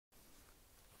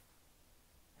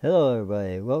Hello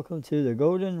everybody, welcome to the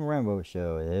Golden Rambo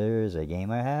Show. There's a game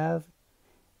I have.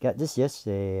 Got this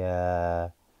yesterday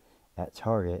at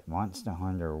Target, Monster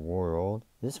Hunter World.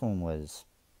 This one was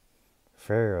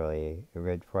fairly a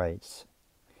good price.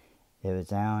 It was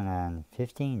down on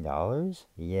 $15?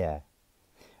 Yeah,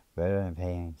 better than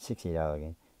paying $60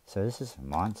 again. So this is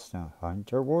Monster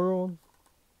Hunter World.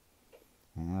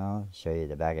 And I'll show you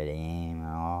the back of the game and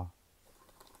all.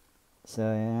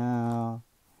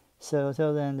 So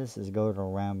till then, this is Golden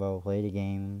Rambo. Play the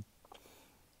game.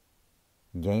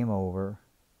 Game over.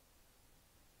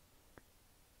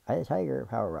 I had a tiger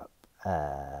power up.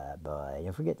 But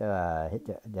don't forget to hit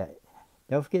that.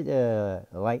 Don't forget to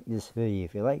like this video.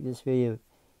 If you like this video,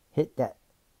 hit that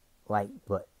like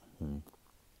button.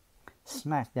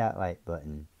 Smash that like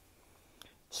button.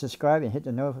 Subscribe and hit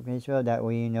the notification bell. That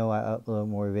way you know I upload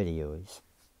more videos.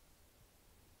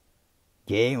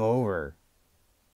 Game over.